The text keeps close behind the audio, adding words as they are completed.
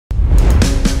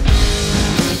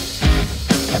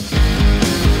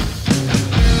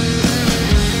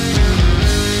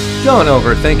Don't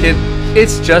overthink it,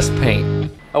 it's just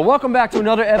paint. Welcome back to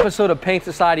another episode of Paint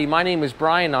Society. My name is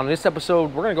Brian. On this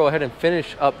episode, we're gonna go ahead and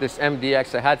finish up this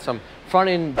MDX. I had some front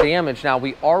end damage. Now,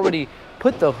 we already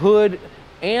put the hood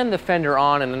and the fender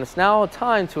on, and it's now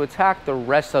time to attack the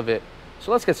rest of it.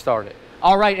 So let's get started.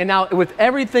 All right, and now with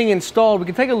everything installed, we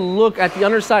can take a look at the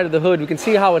underside of the hood. We can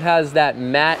see how it has that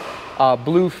matte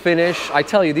blue finish. I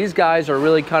tell you, these guys are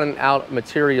really cutting out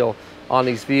material on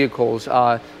these vehicles.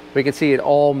 We can see it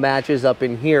all matches up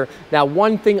in here. Now,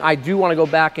 one thing I do want to go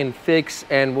back and fix,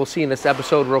 and we'll see in this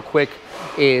episode real quick,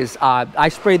 is I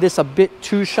sprayed this a bit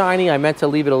too shiny. I meant to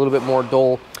leave it a little bit more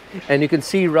dull. And you can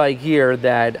see right here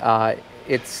that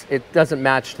it doesn't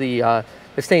match the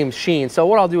same sheen. So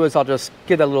what I'll do is I'll just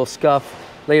give that a little scuff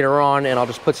later on, and I'll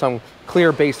just put some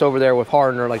clear base over there with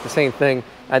hardener, like the same thing,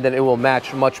 and then it will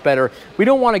match much better. We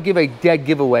don't want to give a dead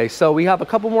giveaway, so we have a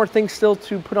couple more things still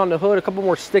to put on the hood, a couple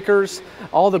more stickers,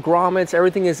 all the grommets,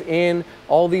 everything is in.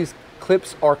 All these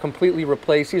clips are completely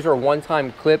replaced. These are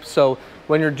one-time clips, so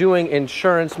when you're doing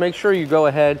insurance, make sure you go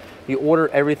ahead, you order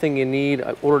everything you need.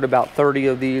 I ordered about 30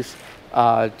 of these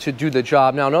to do the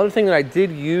job. Now, another thing that I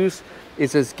did use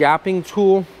is this gapping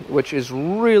tool, which is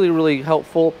really, really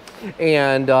helpful.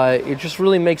 And it just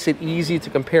really makes it easy to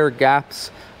compare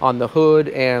gaps on the hood.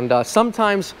 And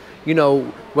sometimes, you know,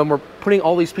 when we're putting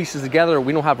all these pieces together,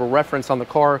 we don't have a reference on the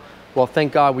car. Well,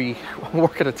 thank God we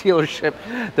work at a dealership.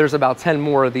 There's about 10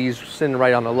 more of these sitting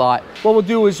right on the lot. What we'll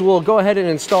do is we'll go ahead and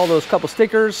install those couple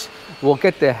stickers. We'll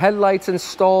get the headlights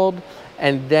installed,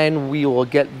 and then we will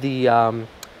get the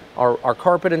our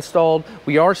carpet installed.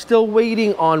 We are still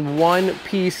waiting on one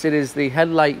piece. It is the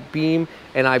headlight beam,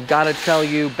 and I've got to tell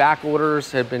you, back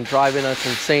orders have been driving us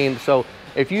insane. So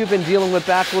if you've been dealing with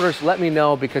back orders, let me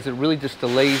know, because it really just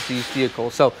delays these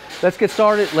vehicles. So let's get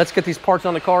started. Let's get these parts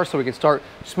on the car so we can start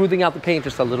smoothing out the paint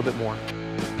just a little bit more.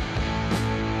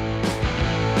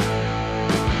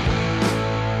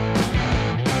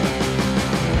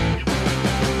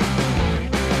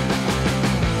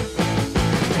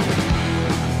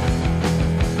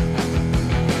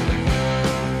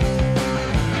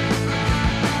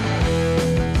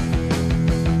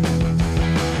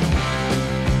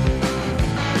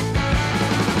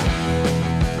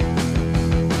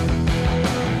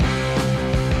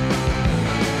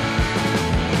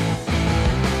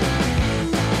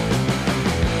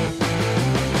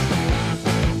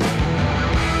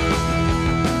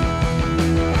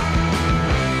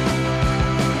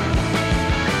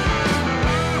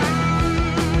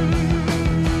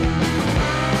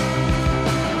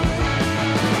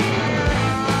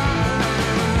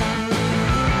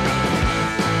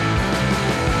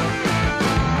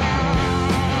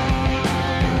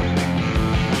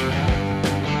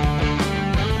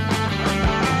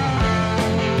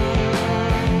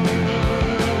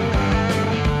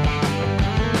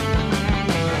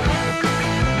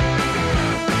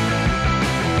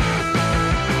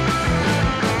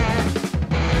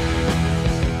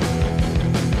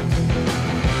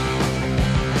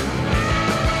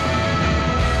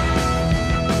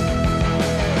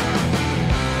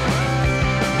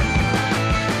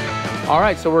 All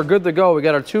right, so we're good to go. We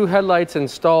got our two headlights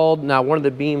installed. Now, one of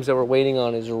the beams that we're waiting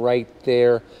on is right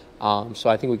there. So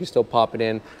I think we can still pop it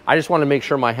in. I just want to make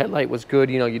sure my headlight was good.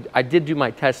 You know, I did do my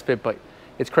test fit, but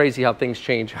it's crazy how things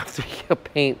change after you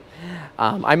paint.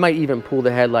 I might even pull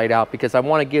the headlight out because I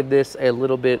want to give this a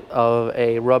little bit of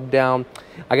a rub down.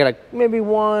 I got maybe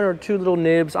one or two little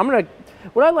nibs.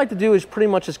 What I like to do is pretty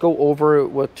much just go over it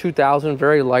with 2000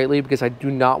 very lightly, because I do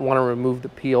not want to remove the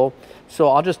peel. So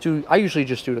I usually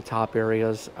just do the top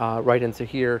areas right into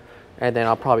here, and then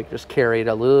I'll probably just carry it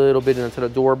a little bit into the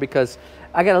door, because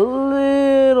I got a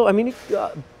little, I mean,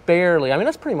 barely. I mean,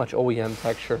 that's pretty much OEM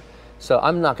texture. So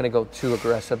I'm not going to go too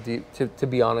aggressive, to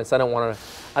be honest. I don't want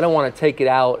to take it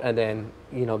out and then,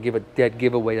 you know, give a dead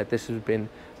giveaway that this has been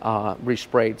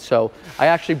resprayed. So I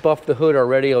actually buffed the hood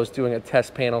already. I was doing a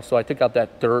test panel, so I took out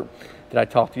that dirt that I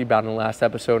talked to you about in the last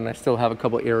episode, and I still have a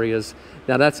couple areas.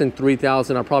 Now that's in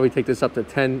 3000. I'll probably take this up to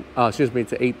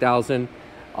to 8000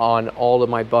 on all of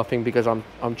my buffing, because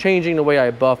I'm changing the way I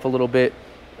buff a little bit,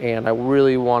 and I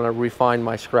really want to refine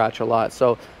my scratch a lot.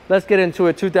 So let's get into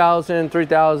it. 2000,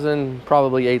 3000,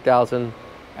 probably 8000,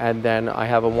 and then I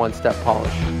have a one-step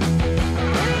polish.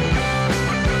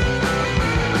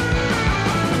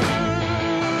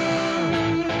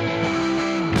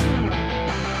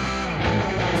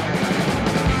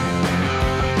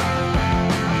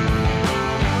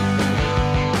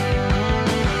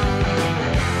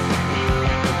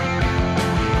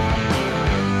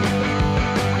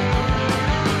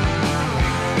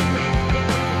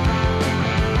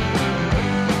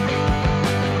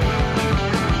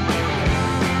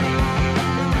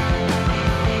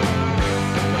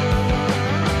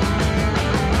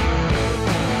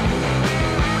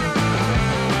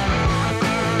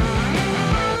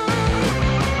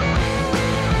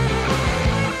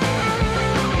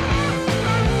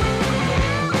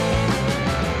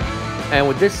 And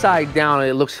with this side down,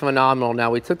 it looks phenomenal. Now,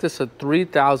 we took this at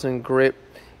 3,000 grit,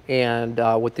 and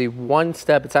with the one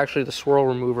step, it's actually the swirl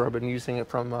remover. I've been using it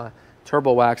from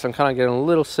Turbo Wax. I'm kind of getting a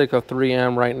little sick of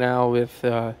 3M right now with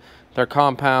their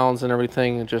compounds and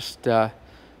everything. And just,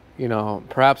 you know,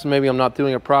 perhaps maybe I'm not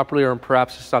doing it properly, or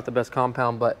perhaps it's not the best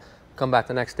compound, but come back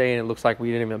the next day and it looks like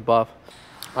we didn't even buff.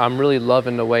 I'm really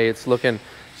loving the way it's looking.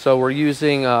 So we're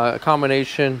using a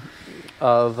combination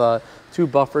of 2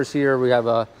 buffers here. We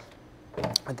have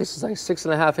this is like a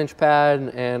 6.5 inch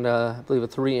pad and I believe a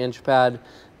 3 inch pad.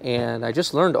 And I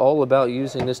just learned all about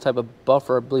using this type of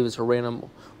buffer. I believe it's a random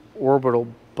orbital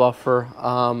buffer.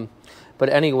 But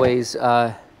anyways,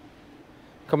 coming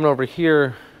over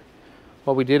here,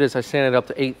 what we did is I sanded it up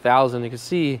to 8,000. You can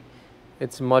see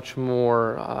it's much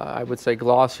more, I would say,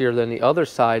 glossier than the other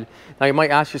side. Now you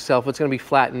might ask yourself, what's gonna be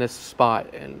flat in this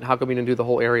spot? And how come we didn't do the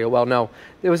whole area? Well, no,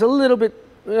 there was a little bit,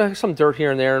 some dirt here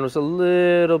and there, and there was a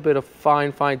little bit of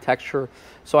fine texture.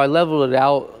 So I leveled it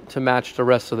out to match the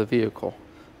rest of the vehicle.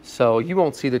 So you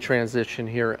won't see the transition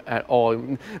here at all.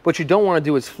 What you don't want to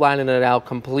do is flatten it out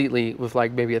completely with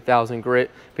like maybe 1,000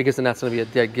 grit, because then that's going to be a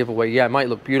dead giveaway. Yeah, it might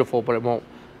look beautiful, but it won't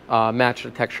match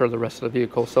the texture of the rest of the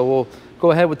vehicle. So we'll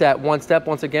go ahead with that one step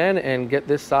once again and get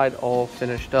this side all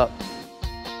finished up.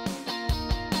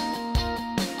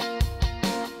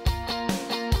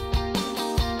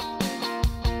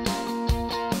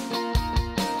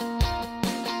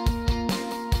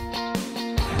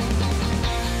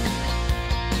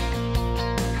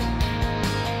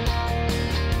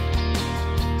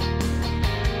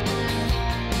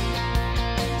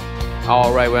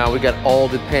 All right, well, we got all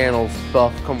the panels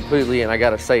buffed completely, and I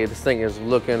gotta say, this thing is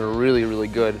looking really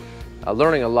good.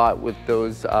 Learning a lot with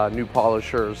those new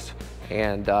polishers,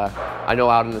 and I know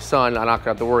out in the sun, I'm not gonna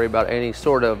have to worry about any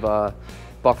sort of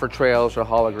buffer trails or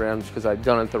holograms because I've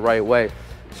done it the right way.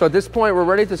 So at this point, we're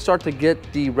ready to start to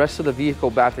get the rest of the vehicle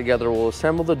back together. We'll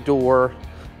assemble the door,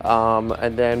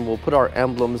 and then we'll put our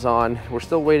emblems on. We're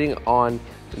still waiting on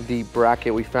the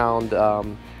bracket. We found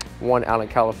one out in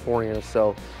California,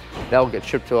 so that'll get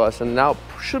shipped to us, and now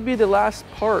should be the last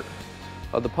part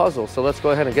of the puzzle. So let's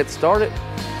go ahead and get started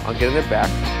on getting it back.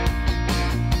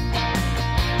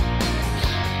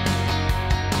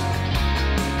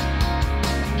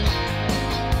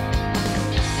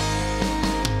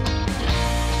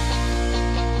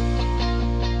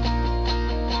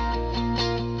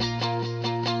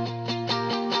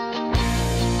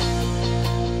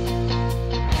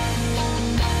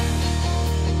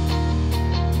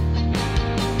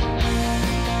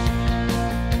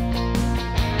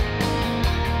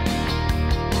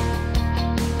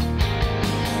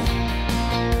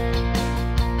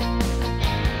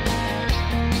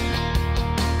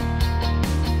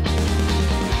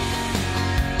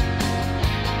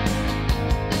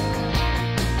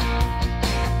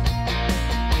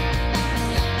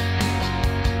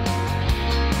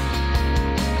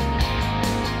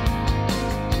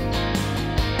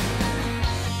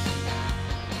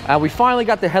 We finally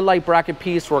got the headlight bracket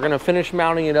piece. We're gonna finish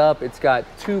mounting it up. It's got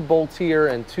 2 bolts here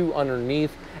and 2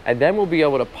 underneath, and then we'll be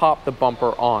able to pop the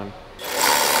bumper on.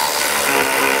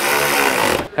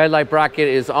 Headlight bracket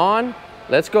is on.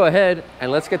 Let's go ahead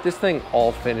and let's get this thing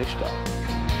all finished up.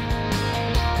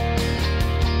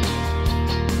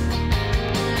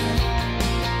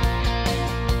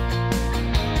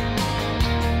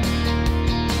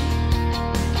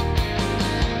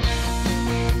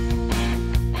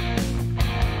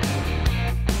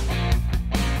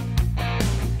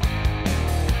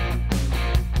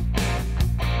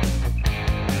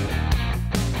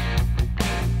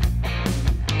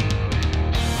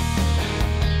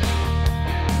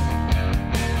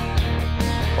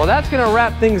 Well, that's gonna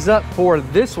wrap things up for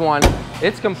this one.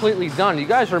 It's completely done. You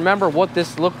guys remember what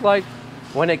this looked like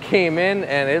when it came in,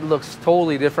 and it looks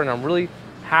totally different. I'm really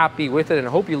happy with it, and I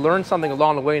hope you learned something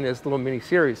along the way in this little mini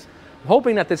series. I'm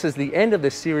hoping that this is the end of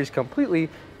this series completely,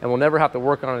 and we'll never have to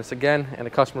work on this again, and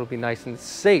the customer will be nice and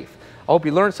safe. I hope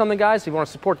you learned something, guys. If you want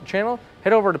to support the channel,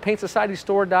 head over to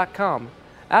paintsocietystore.com.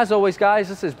 As always, guys,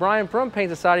 this is Brian from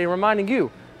Paint Society reminding you,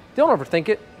 don't overthink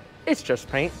it. It's just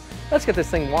paint. Let's get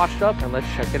this thing washed up and let's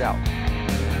check it out.